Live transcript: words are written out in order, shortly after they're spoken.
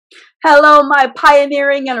Hello, my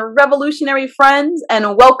pioneering and revolutionary friends,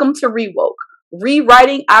 and welcome to Rewoke,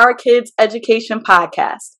 Rewriting Our Kids' Education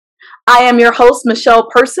podcast. I am your host, Michelle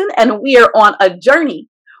Person, and we are on a journey.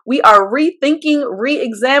 We are rethinking,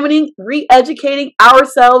 re-examining, re-educating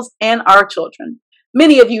ourselves and our children.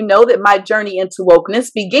 Many of you know that my journey into wokeness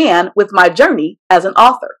began with my journey as an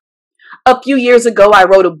author. A few years ago, I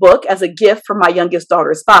wrote a book as a gift from my youngest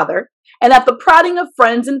daughter's father, and at the prodding of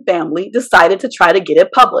friends and family, decided to try to get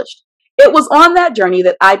it published. It was on that journey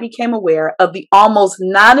that I became aware of the almost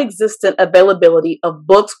non-existent availability of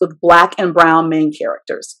books with Black and brown main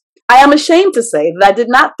characters. I am ashamed to say that I did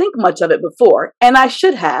not think much of it before, and I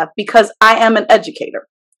should have because I am an educator.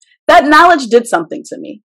 That knowledge did something to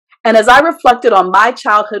me. And as I reflected on my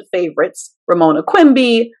childhood favorites, Ramona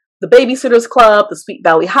Quimby, The Babysitter's Club, the Sweet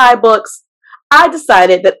Valley High books, I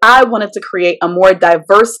decided that I wanted to create a more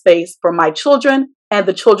diverse space for my children and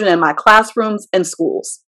the children in my classrooms and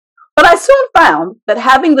schools. But I soon found that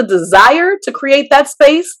having the desire to create that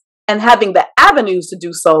space and having the avenues to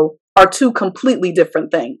do so are two completely different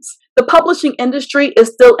things. The publishing industry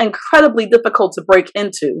is still incredibly difficult to break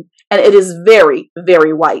into, and it is very,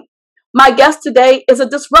 very white. My guest today is a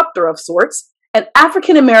disruptor of sorts, an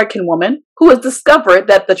African-American woman who has discovered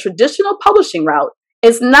that the traditional publishing route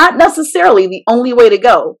is not necessarily the only way to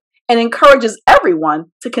go and encourages everyone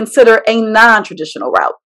to consider a non-traditional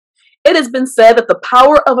route. It has been said that the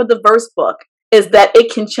power of a diverse book is that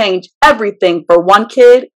it can change everything for one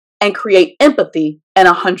kid and create empathy in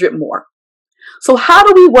 100 more. So how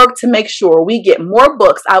do we work to make sure we get more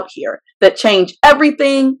books out here that change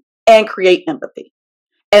everything and create empathy?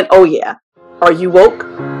 And oh yeah, are you woke?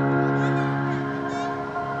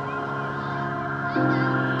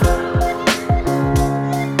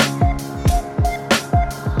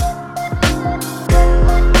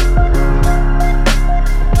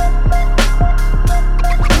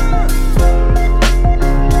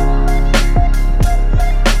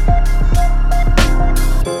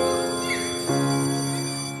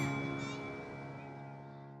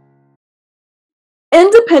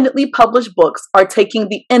 Independently published books are taking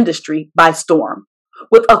the industry by storm,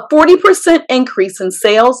 with a 40% increase in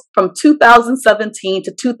sales from 2017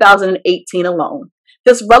 to 2018 alone.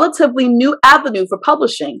 This relatively new avenue for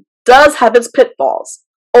publishing does have its pitfalls.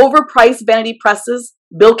 Overpriced vanity presses,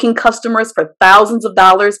 bilking customers for thousands of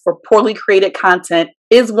dollars for poorly created content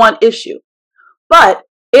is one issue. But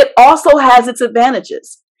it also has its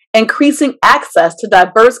advantages, increasing access to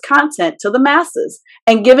diverse content to the masses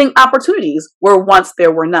and giving opportunities where once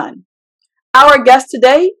there were none. Our guest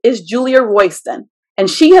today is Julia Royston, and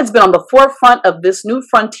she has been on the forefront of this new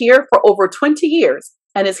frontier for over 20 years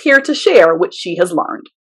and is here to share what she has learned.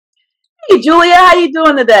 Hey, Julia, how you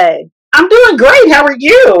doing today? I'm doing great. How are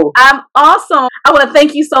you? I'm awesome. I want to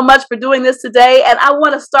thank you so much for doing this today, and I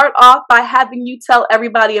want to start off by having you tell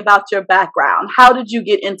everybody about your background. How did you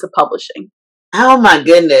get into publishing? Oh my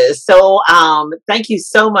goodness. So, thank you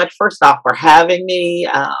so much first off for having me.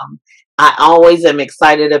 I always am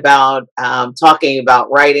excited about talking about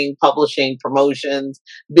writing, publishing, promotions,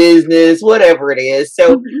 business, whatever it is.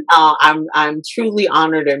 So, I'm truly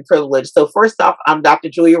honored and privileged. So, first off, I'm Dr.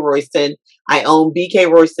 Julia Royston. I own BK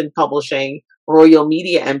Royston Publishing, Royal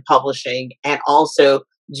Media and Publishing, and also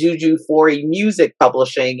Juju Forey Music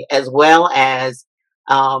Publishing, as well as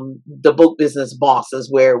the Book Business Bosses,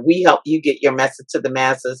 where we help you get your message to the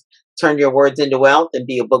masses, turn your words into wealth, and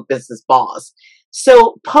be a book business boss.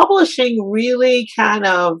 So publishing really kind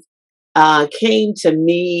of came to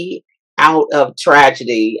me out of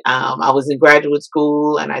tragedy. I was in graduate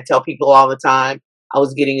school, and I tell people all the time I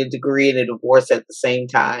was getting a degree and a divorce at the same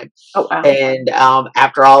time. Oh, wow. And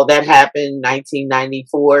after all that happened,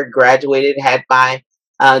 1994, graduated, had my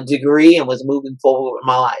degree, and was moving forward with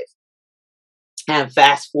my life. And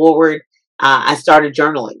fast forward, I started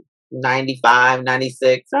journaling, 95,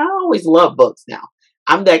 96. I always love books now.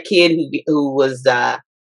 I'm that kid who was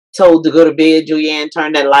told to go to bed, Julianne,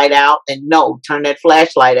 turn that light out, and no, turn that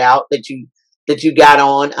flashlight out that you got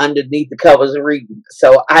on underneath the covers of reading.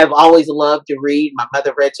 So I've always loved to read. My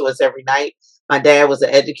mother read to us every night. My dad was an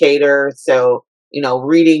educator. So,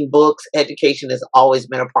 reading books, education has always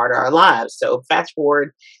been a part of our lives. So fast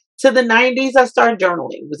forward to the 90s, I started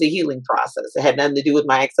journaling. It was a healing process. It had nothing to do with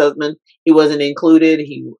my ex-husband. He wasn't included.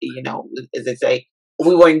 He, as they say,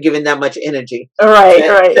 we weren't giving that much energy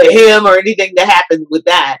to him or anything that happened with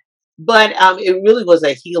that. But it really was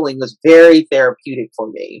a healing. It was very therapeutic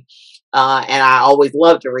for me. And I always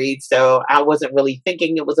loved to read, so I wasn't really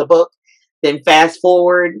thinking it was a book. Then fast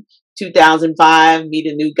forward, 2005,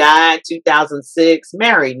 meet a new guy. 2006,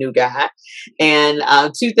 marry new guy. And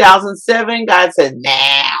 2007, God said,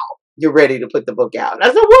 now you're ready to put the book out. And I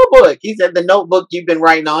said, what book? He said, the notebook you've been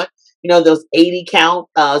writing on. Those 80 count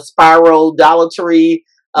spiral Dollar Tree,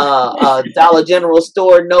 Dollar General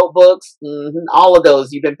store notebooks. All of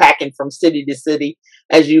those you've been packing from city to city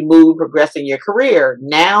as you move, progressing your career.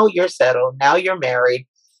 Now you're settled. Now you're married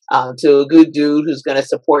to a good dude who's going to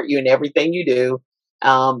support you in everything you do.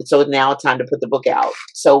 So now it's time to put the book out.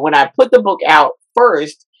 So when I put the book out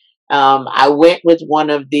first, I went with one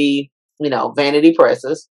of the, vanity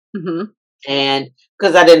presses. And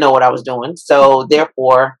because I didn't know what I was doing. So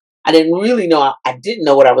therefore, I didn't really know. I didn't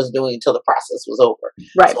know what I was doing until the process was over.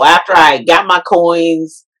 Right. So after I got my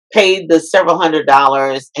coins, paid the several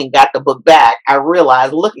 $100s, and got the book back, I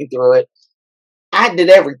realized looking through it, I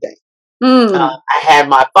did everything. I had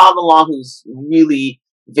my father-in-law, who's really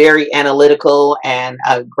very analytical and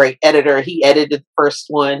a great editor. He edited the first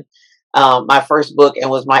one, my first book,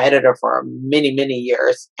 and was my editor for many, many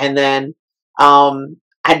years. And then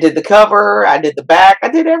I did the cover, I did the back, I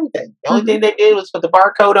did everything. The only thing they did was put the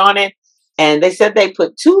barcode on it. And they said they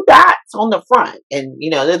put 2 dots on the front, and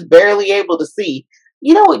that's barely able to see.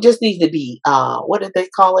 It just needs to be what did they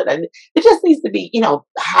call it? It just needs to be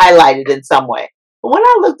highlighted in some way. But when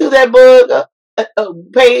I looked through that book,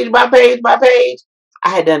 page by page by page, I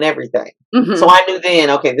had done everything. So I knew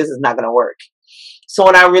then, okay, this is not going to work. So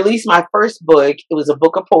when I released my first book, it was a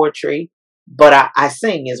book of poetry. But I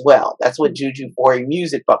sing as well. That's what Juju Fori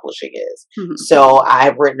Music Publishing is. So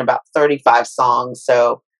I've written about 35 songs.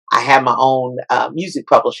 So I have my own music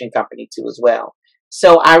publishing company too as well.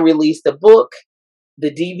 So I released the book,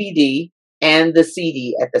 the DVD, and the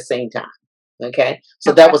CD at the same time. Okay.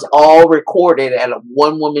 So that was all recorded at a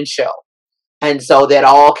one-woman show. And so that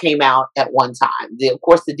all came out at one time. Of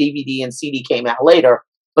course, the DVD and CD came out later,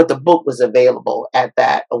 but the book was available at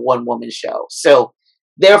that one-woman show. So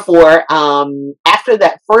therefore, after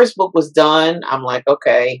that first book was done, I'm like,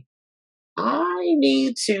 okay, I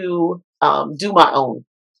need to do my own,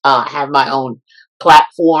 have my own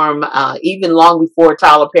platform. Even long before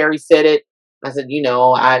Tyler Perry said it, I said,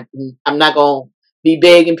 I'm not going to be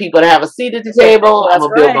begging people to have a seat at the table. I'm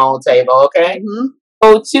going to build my own table, okay?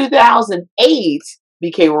 So 2008,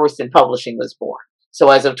 BK Royston Publishing was born. So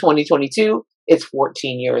as of 2022, it's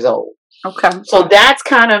 14 years old. Okay. So that's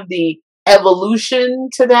kind of the evolution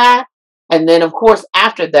to that. And then, of course,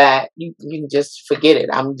 after that, you can just forget it.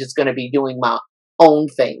 I'm just going to be doing my own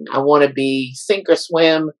thing. I want to be sink or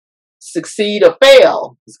swim, succeed or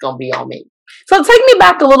fail. It's going to be on me. So take me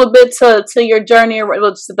back a little bit to your journey,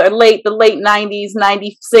 the late 90s,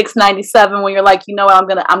 96, 97, when you're like, I'm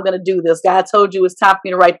gonna do this. God told you it's time for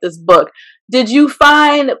me to write this book. Did you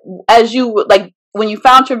find, as you when you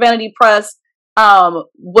found your vanity press,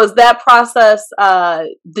 was that process,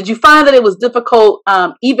 did you find that it was difficult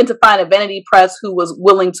even to find a vanity press who was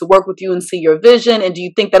willing to work with you and see your vision? And do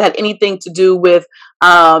you think that had anything to do with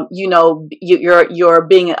your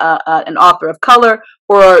being an author of color,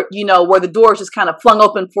 or were the doors just kind of flung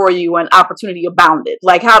open for you and opportunity abounded?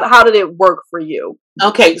 Like how did it work for you?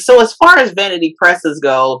 Okay, so as far as vanity presses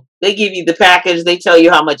go, they give you the package, they tell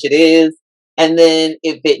you how much it is, and then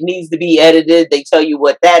if it needs to be edited, they tell you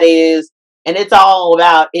what that is. And it's all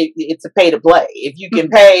about it's a pay to play. If you can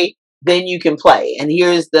pay, then you can play. And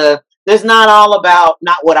there's not all about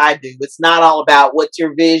not what I do. It's not all about what's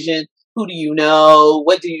your vision, who do you know,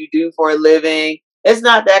 what do you do for a living. It's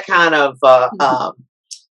not that kind of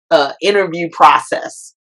interview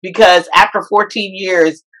process, because after 14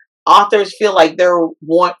 years, authors feel like they're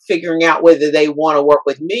figuring out whether they want to work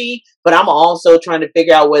with me, but I'm also trying to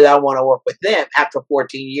figure out whether I want to work with them after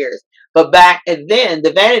 14 years. But back then,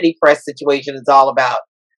 the vanity press situation is all about,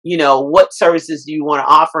 what services do you want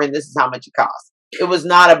to offer, and this is how much it costs. It was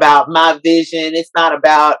not about my vision. It's not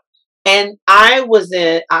about, and I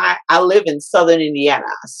live in Southern Indiana,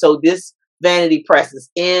 so this vanity press is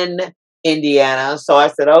in Indiana. So I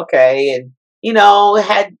said, okay, and it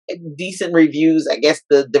had decent reviews. I guess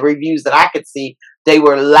the reviews that I could see they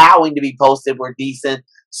were allowing to be posted were decent.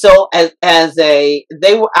 So I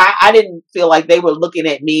didn't feel like they were looking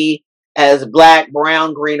at me as black,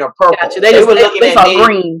 brown, green, or purple. Gotcha. They were looking at me.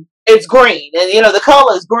 Green. It's green, and the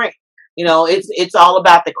color is green. It's all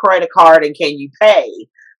about the credit card and can you pay.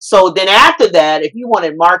 So then after that, if you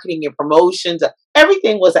wanted marketing and promotions,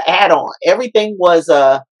 everything was an add-on. Everything was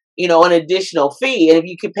an additional fee, and if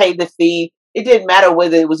you could pay the fee, it didn't matter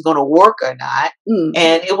whether it was going to work or not.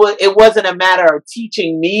 And it wasn't a matter of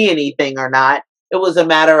teaching me anything or not. It was a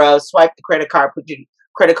matter of swipe the credit card, put your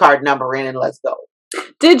credit card number in, and let's go.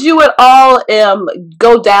 Did you at all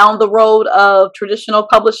go down the road of traditional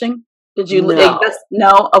publishing? Did you? No.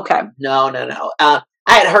 No? Okay. No. I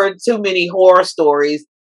had heard too many horror stories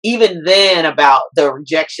even then about the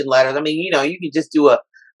rejection letters. I mean, you can just do a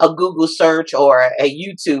Google search or a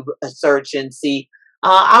YouTube search and see.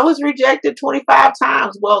 I was rejected 25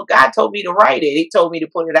 times. Well, God told me to write it. He told me to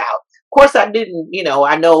put it out. Of course, I didn't.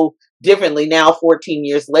 I know differently now, 14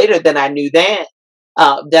 years later, than I knew then,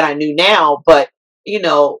 than I knew now. But you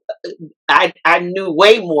know, I knew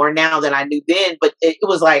way more now than I knew then. But it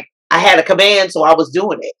was like I had a command, so I was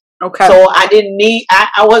doing it. Okay. So I didn't need.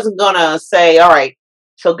 I wasn't gonna say, all right.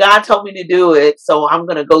 So God told me to do it. So I'm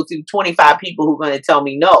gonna go through 25 people who are gonna tell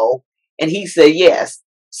me no, and He said yes.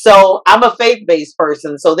 So I'm a faith-based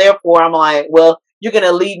person. So therefore, I'm like, well, you're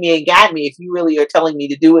gonna lead me and guide me if you really are telling me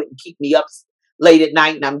to do it and keep me up late at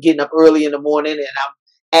night, and I'm getting up early in the morning, and I'm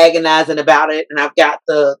agonizing about it, and I've got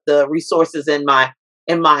the resources in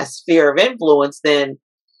my sphere of influence. Then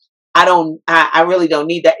I really don't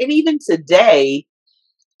need that. And even today,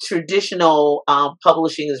 traditional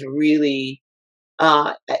publishing is really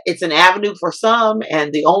it's an avenue for some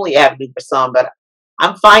and the only avenue for some. But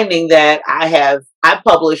I'm finding that I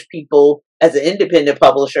publish people as an independent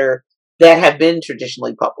publisher that have been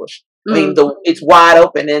traditionally published. I mean, it's wide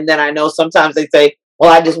open. And then I know sometimes they say,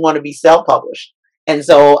 well, I just want to be self-published. And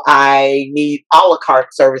so I need a la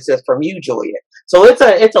carte services from you, Julia. So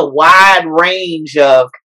it's a wide range of,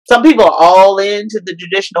 some people are all into the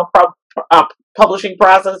traditional publishing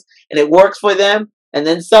process and it works for them. And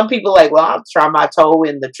then some people are like, well, I'll try my toe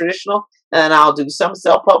in the traditional and I'll do some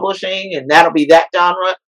self-publishing and that'll be that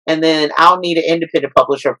genre. And then I'll need an independent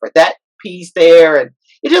publisher for that piece there. And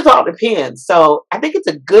it just all depends. So I think it's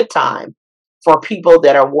a good time for people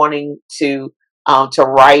that are wanting to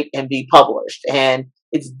write and be published. And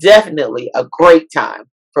it's definitely a great time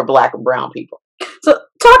for Black and brown people. So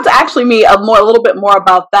talk to actually me a little bit more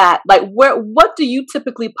about that. Like, what do you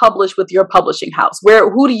typically publish with your publishing house?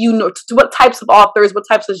 Who do you know? What types of authors? What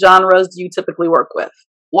types of genres do you typically work with?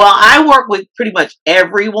 Well, I work with pretty much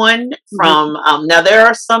everyone. From now, there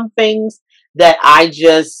are some things that I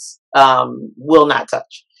just will not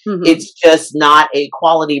touch. It's just not a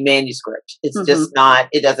quality manuscript. It's just not.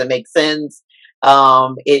 It doesn't make sense.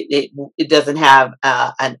 It doesn't have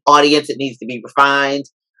an audience. It needs to be refined.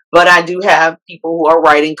 But I do have people who are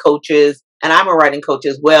writing coaches, and I'm a writing coach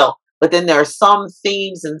as well. But then there are some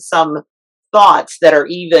themes and some thoughts that are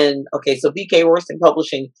even, okay, so BK Royston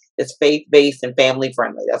Publishing is faith-based and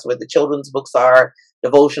family-friendly. That's where the children's books are,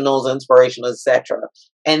 devotionals, inspirational, etc.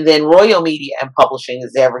 And then Royal Media and Publishing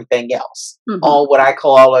is everything else, all what I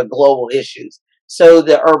call are global issues. So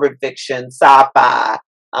the urban fiction, sci-fi,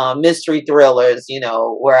 mystery thrillers,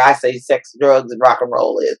 where I say sex, drugs, and rock and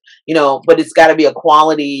roll is, but it's got to be a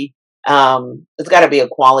quality,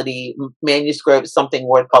 manuscript, something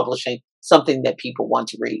worth publishing, something that people want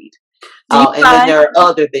to read. And then there are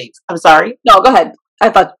other things. I'm sorry. No, go ahead.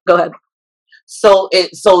 Go ahead. So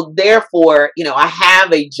therefore, I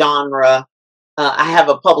have a genre. I have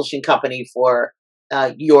a publishing company for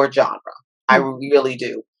your genre. I really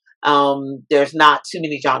do. There's not too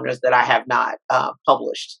many genres that I have not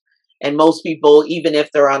published. And most people, even if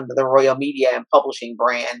they're under the Royal Media and Publishing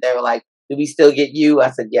brand, they're like, do we still get you? I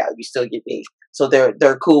said, yeah, you still get me. So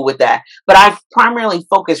they're cool with that. But I primarily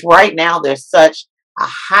focus right now, there's such a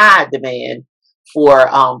high demand for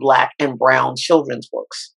Black and brown children's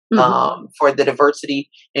books, for the diversity,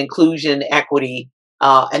 inclusion, equity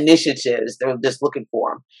initiatives. They're just looking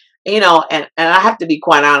for them. And I have to be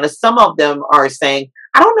quite honest, some of them are saying,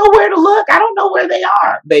 I don't know where to look. I don't know where they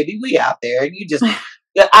are. Baby, we out there. You just,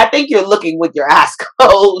 I think you're looking with your eyes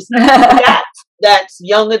closed. That's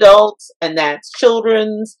young adults and that's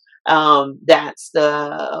children's. That's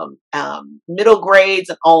the middle grades,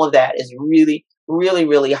 and all of that is really, really,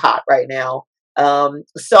 really hot right now.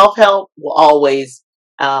 Self-help will always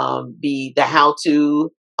be the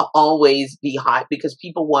how-to, always be hot because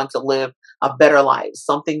people want to live a better life,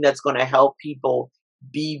 something that's going to help people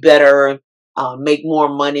be better, make more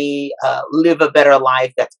money, live a better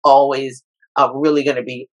life. That's always really going to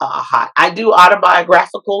be hot. I do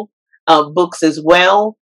autobiographical books as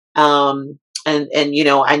well. And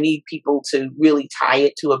I need people to really tie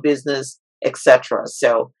it to a business, etc.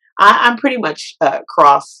 So I'm pretty much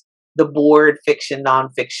across the board: fiction,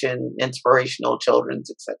 nonfiction, inspirational, children's,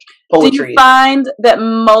 etc. Poetry. Do you find that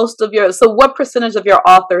what percentage of your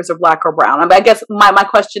authors are Black or brown? I guess my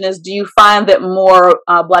question is, do you find that more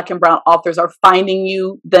Black and brown authors are finding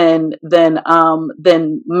you than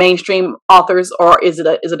mainstream authors, or is it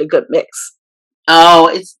a good mix? Oh,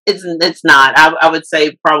 it's not. I would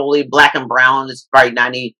say probably Black and brown is probably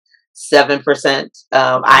 97%.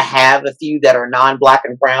 I have a few that are non-Black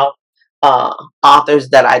and brown authors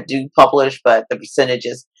that I do publish, but the percentage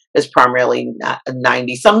is is primarily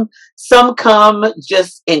 90. Some come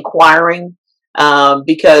just inquiring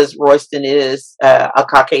because Royston is a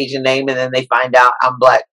Caucasian name, and then they find out I'm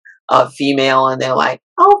Black female, and they're like,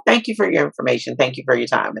 "Oh, thank you for your information, thank you for your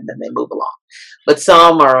time," and then they move along. But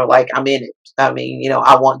some are like, "I'm in it. I mean,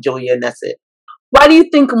 I want Julia, and that's it." Why do you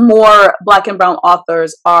think more Black and brown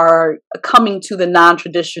authors are coming to the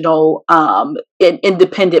non-traditional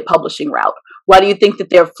independent publishing route? Why do you think that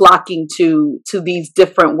they're flocking to these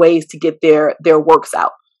different ways to get their works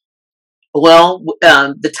out? Well,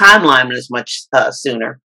 the timeline is much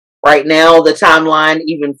sooner. Right now, the timeline,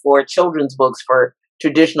 even for children's books for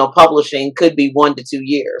traditional publishing, could be 1 to 2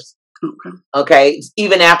 years. Okay,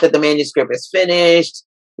 even after the manuscript is finished,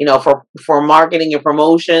 for marketing and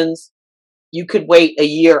promotions, you could wait a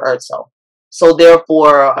year or so. So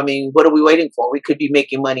therefore, I mean, what are we waiting for? We could be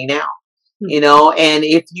making money now, and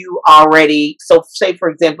if you already, so say, for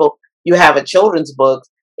example, you have a children's book,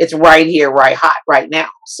 it's right here, right hot, right now.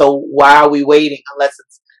 So why are we waiting unless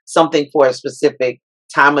it's something for a specific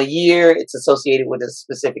time of year, it's associated with a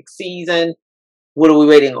specific season? What are we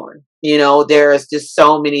waiting on? There's just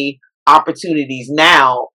so many opportunities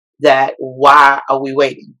now that why are we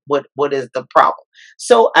waiting? What is the problem?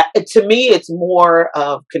 So to me, it's more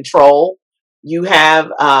of control. You have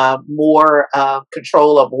more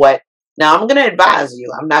control of what. Now, I'm going to advise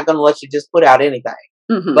you. I'm not going to let you just put out anything,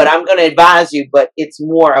 but I'm going to advise you. But it's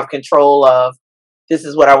more of control of, this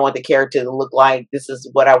is what I want the character to look like. This is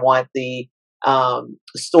what I want the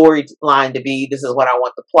storyline to be. This is what I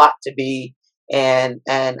want the plot to be. And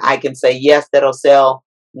I can say, yes, that'll sell.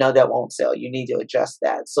 No, that won't sell. You need to adjust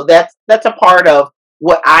that. So that's a part of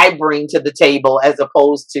what I bring to the table, as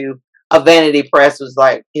opposed to a vanity press was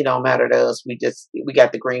like, matter to us. We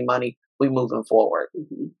got the green money. We moving forward.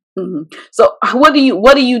 So what do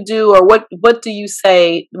you do, or what do you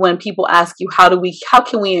say when people ask you, how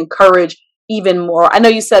can we encourage even more? I know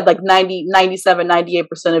you said like 90, 97, 98%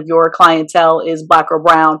 of your clientele is Black or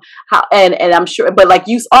brown. And I'm sure, but like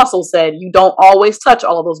you also said, you don't always touch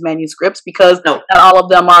all of those manuscripts because not all of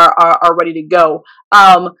them are ready to go.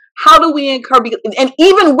 How do we encourage, and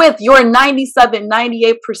even with your 97,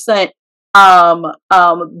 98%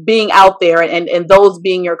 being out there and those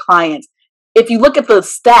being your clients, if you look at the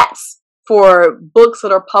stats for books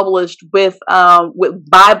that are published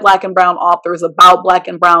by Black and brown authors about Black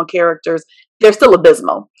and brown characters, they're still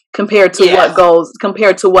abysmal compared to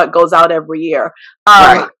what goes out every year.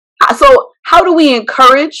 Right. So how do we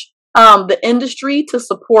encourage the industry to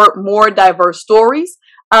support more diverse stories?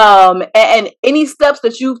 And any steps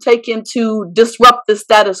that you've taken to disrupt the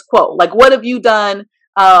status quo? Like, what have you done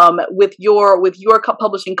with your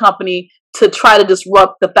publishing company to try to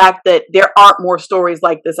disrupt the fact that there aren't more stories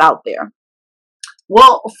like this out there?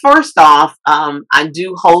 Well, first off, I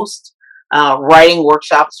do host writing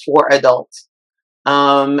workshops for adults.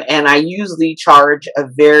 And I usually charge a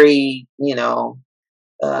very,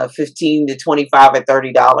 15 to 25 or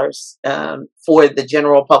 $30 for the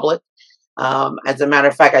general public. As a matter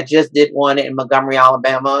of fact, I just did one in Montgomery,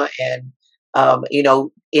 Alabama, and,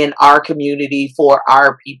 in our community for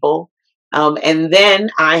our people. And then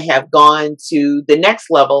I have gone to the next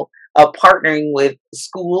level of partnering with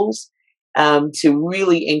schools to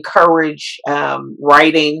really encourage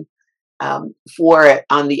writing on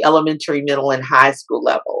the elementary, middle, and high school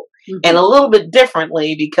level. And a little bit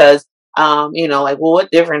differently because,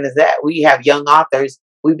 what different is that? We have young authors.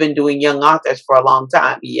 We've been doing young authors for a long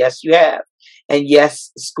time. Yes, you have. And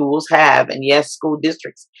yes, schools have. And yes, school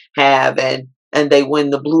districts have. And they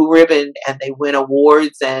win the blue ribbon and they win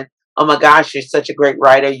awards. And oh my gosh, you're such a great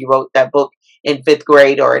writer. You wrote that book in 5th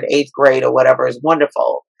grade or in 8th grade or whatever is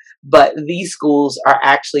wonderful. But these schools are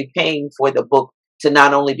actually paying for the book to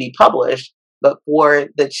not only be published, but for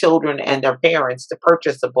the children and their parents to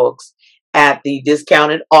purchase the books at the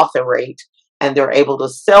discounted author rate. And they're able to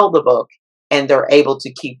sell the book and they're able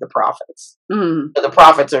to keep the profits. So the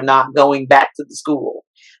profits are not going back to the school.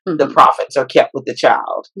 The profits are kept with the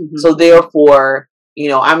child. So therefore,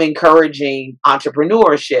 I'm encouraging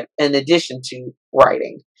entrepreneurship in addition to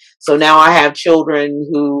writing. So now I have children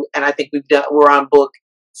who, and I think we're on book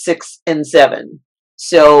 6 and 7.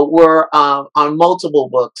 So we're on multiple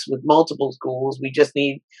books with multiple schools. We just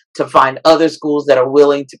need to find other schools that are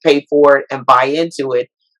willing to pay for it and buy into it.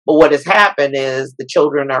 But what has happened is the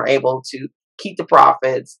children are able to keep the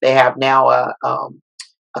profits. They have now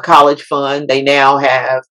a college fund. They now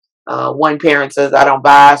have one parent says, I don't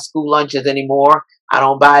buy school lunches anymore. I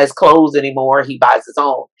don't buy his clothes anymore. He buys his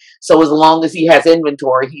own. So as long as he has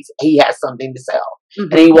inventory, he has something to sell.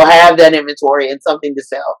 And he will have that inventory and something to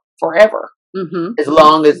sell forever. As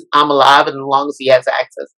long as I'm alive and as long as he has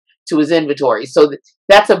access to his inventory. So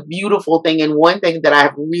that's a beautiful thing. And one thing that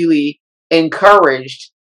I've really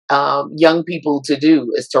encouraged young people to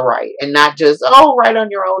do is to write, and not just, oh, write on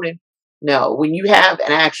your own. And no, when you have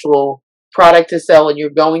an actual product to sell and you're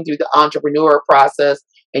going through the entrepreneur process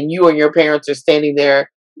and you and your parents are standing there,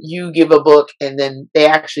 you give a book and then they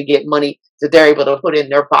actually get money that they're able to put in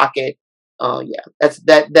their pocket. Yeah,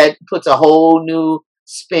 that puts a whole new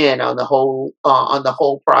spin on the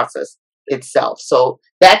whole process itself. So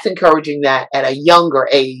that's encouraging that at a younger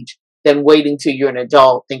age than waiting till you're an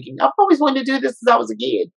adult thinking, I've always wanted to do this since I was a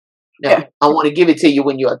kid. No, Yeah. I want to give it to you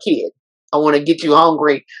when you're a kid. I want to get you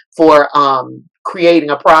hungry for creating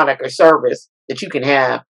a product or service that you can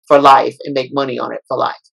have for life and make money on it for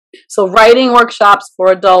life. So writing workshops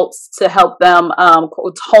for adults to help them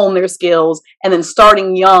hone their skills, and then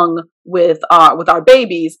starting young with our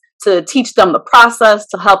babies to teach them the process,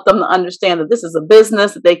 to help them to understand that this is a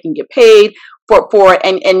business that they can get paid for,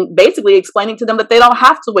 and basically explaining to them that they don't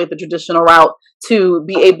have to wait the traditional route to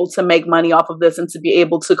be able to make money off of this and to be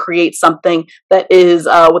able to create something that is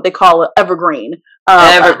what they call an evergreen.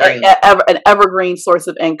 An evergreen source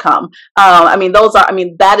of income.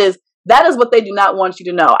 That is what they do not want you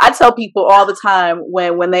to know. I tell people all the time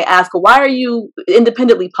when they ask, why are you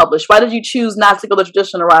independently published? Why did you choose not to go the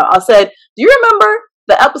traditional route? I said, do you remember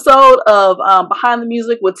the episode of Behind the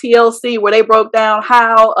Music with TLC where they broke down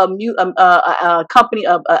how a company,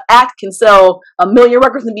 an act can sell 1 million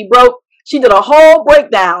records and be broke? She did a whole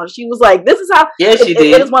breakdown. She was like, "This is how." Yes, she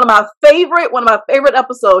did. It is one of my favorite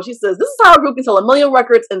episodes. She says, "This is how a group can sell 1 million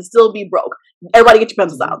records and still be broke." Everybody, get your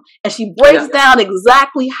pencils out. And she breaks down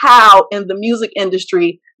exactly how in the music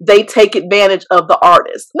industry they take advantage of the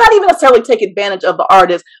artist. Not even necessarily take advantage of the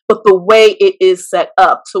artist, but the way it is set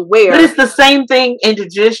up to where. But it's the same thing in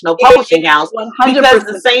traditional publishing house, because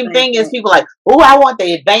the same thing is people like, "Oh, I want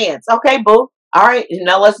the advance." Okay, boo. All right,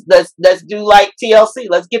 now let's do like TLC.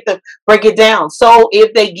 Let's break it down. So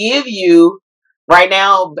if they give you right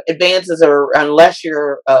now, advances are, unless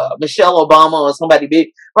you're Michelle Obama or somebody big.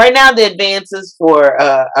 Right now, the advances for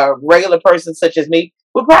a regular person such as me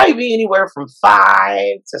would probably be anywhere from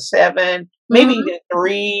 $5,000 to $7,000, maybe even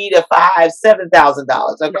 $3,000 to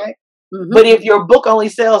 $7,000. Okay, but if your book only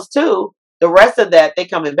sells $2,000, the rest of that they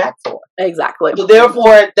coming back for. Exactly. So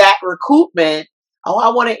therefore, that recoupment. Oh, I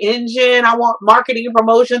want an engine. I want marketing and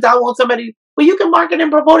promotions. I want somebody. Well, you can market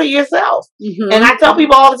and promote it yourself. And I tell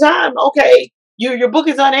people all the time, okay, your book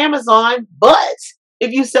is on Amazon, but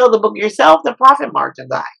if you sell the book yourself, the profit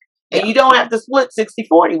margin's high. And you don't have to split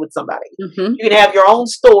 60-40 with somebody. You can have your own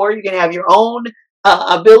store. You can have your own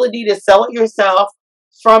ability to sell it yourself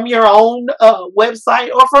from your own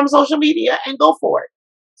website or from social media and go for it.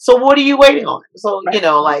 So what are you waiting on? So,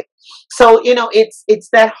 it's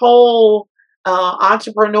that whole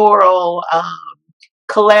entrepreneurial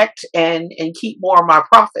collect and keep more of my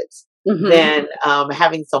profits than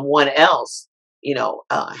having someone else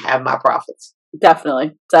have my profits.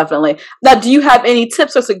 Definitely. Now, do you have any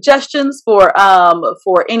tips or suggestions for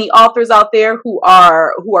any authors out there who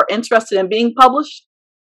are interested in being published?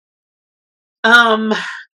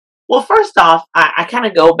 Well, first off, I kind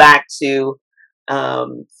of go back to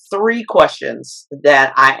 3 questions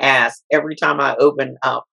that I ask every time I open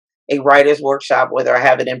up a writer's workshop, whether I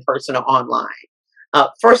have it in person or online.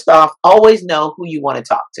 First off, always know who you want to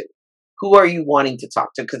talk to. Who are you wanting to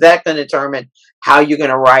talk to? Because that can determine how you're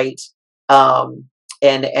going to write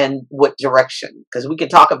and what direction. Because we can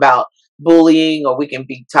talk about bullying, or we can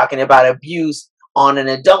be talking about abuse on an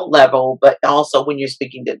adult level, but also when you're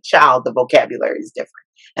speaking to a child, the vocabulary is different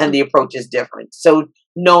and the approach is different. So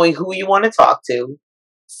knowing who you want to talk to.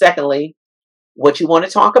 Secondly, what you want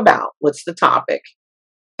to talk about. What's the topic?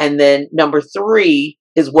 And then number 3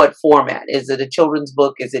 is what format. Is it a children's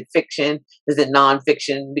book? Is it fiction? Is it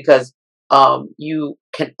nonfiction? Because you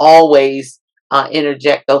can always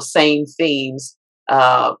interject those same themes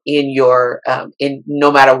in your in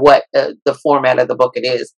no matter what the format of the book it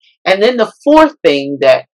is. And then the 4th thing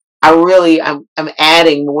that I'm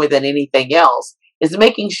adding more than anything else is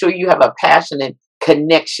making sure you have a passionate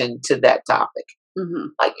connection to that topic.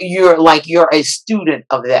 Like you're a student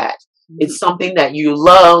of that. It's something that you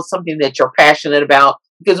love, something that you're passionate about.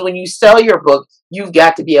 Because when you sell your book, you've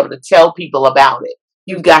got to be able to tell people about it.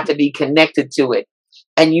 You've got to be connected to it.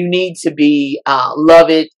 And you need to be love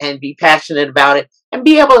it and be passionate about it and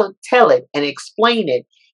be able to tell it and explain it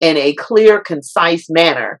in a clear, concise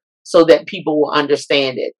manner so that people will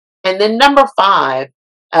understand it. And then number 5,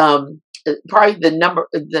 probably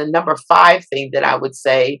the number 5 thing that I would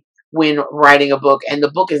say when writing a book, and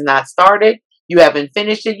the book is not started, you haven't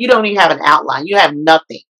finished it, you don't even have an outline, you have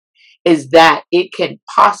nothing, is that it can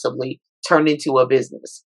possibly turn into a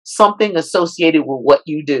business. something associated with what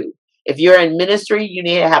you do. If you're in ministry, you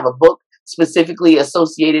need to have a book specifically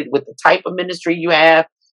associated with the type of ministry you have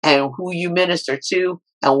and who you minister to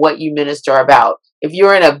and what you minister about. If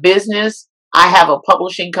you're in a business, I have a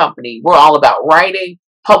publishing company. We're all about writing,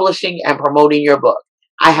 publishing, and promoting your book.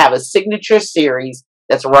 I have a signature series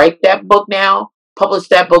that's write that book now, publish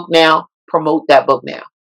that book now, promote that book now.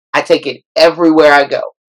 I take it everywhere I go.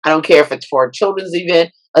 I don't care if it's for a children's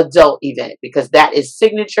event, adult event, because that is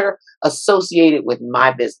signature associated with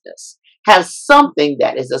my business. Have something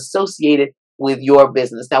that is associated with your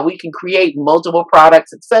business. Now we can create multiple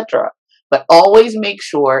products, etc., but always make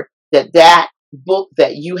sure that that book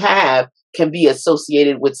that you have can be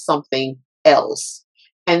associated with something else.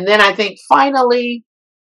 And then I think finally,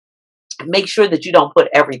 make sure that you don't put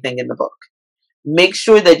everything in the book. Make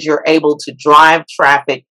sure that you're able to drive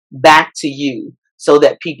traffic back to you so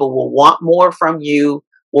that people will want more from you,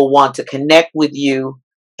 will want to connect with you.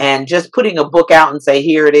 And just putting a book out and say,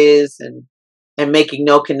 here it is, and making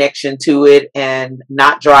no connection to it and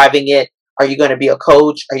not driving it. Are you going to be a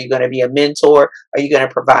coach? Are you going to be a mentor? Are you going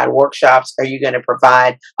to provide workshops? Are you going to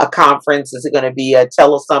provide a conference? Is it going to be a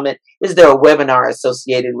telesummit? Is there a webinar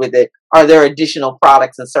associated with it? Are there additional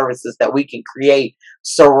products and services that we can create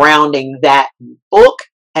surrounding that book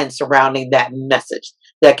and surrounding that message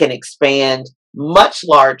that can expand much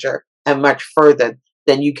larger and much further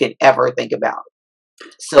than you can ever think about?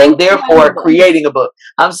 So therefore, creating a book.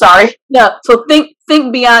 I'm sorry. No. So think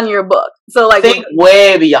beyond your book. So like think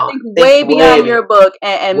way beyond. Think way beyond your book,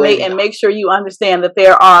 and make sure you understand that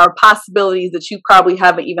there are possibilities that you probably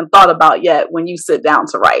haven't even thought about yet when you sit down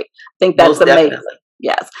to write. I think that's Most amazing. Definitely.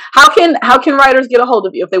 Yes. How can writers get a hold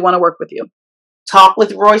of you if they want to work with you?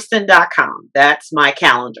 Talkwithroyston.com. That's my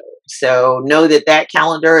calendar. So know that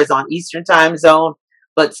calendar is on Eastern Time Zone,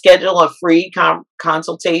 but schedule a free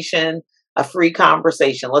consultation, a free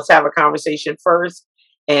conversation. Let's have a conversation first.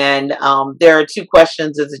 And there are 2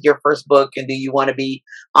 questions. Is it your first book? And do you want to be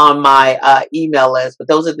on my email list? But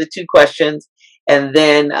those are the 2 questions. And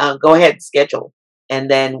then go ahead and schedule. And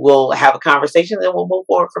then we'll have a conversation and then we'll move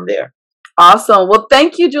forward from there. Awesome. Well,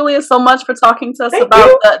 thank you, Julia, so much for talking to us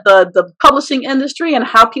about the publishing industry and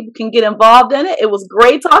how people can get involved in it. It was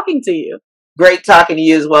great talking to you. Great talking to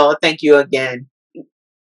you as well. Thank you again.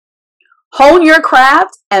 Hone your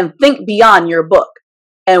craft and think beyond your book.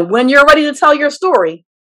 And when you're ready to tell your story,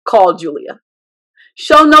 call Julia.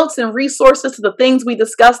 Show notes and resources to the things we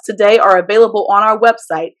discussed today are available on our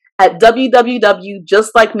website at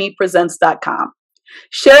www.justlikemepresents.com.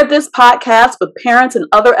 Share this podcast with parents and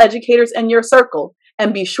other educators in your circle,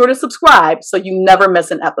 and be sure to subscribe so you never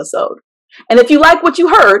miss an episode. And if you like what you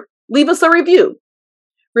heard, leave us a review.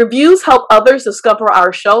 Reviews help others discover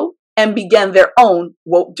our show and begin their own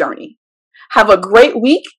woke journey. Have a great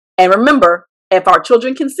week, and remember, if our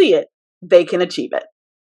children can see it, they can achieve it.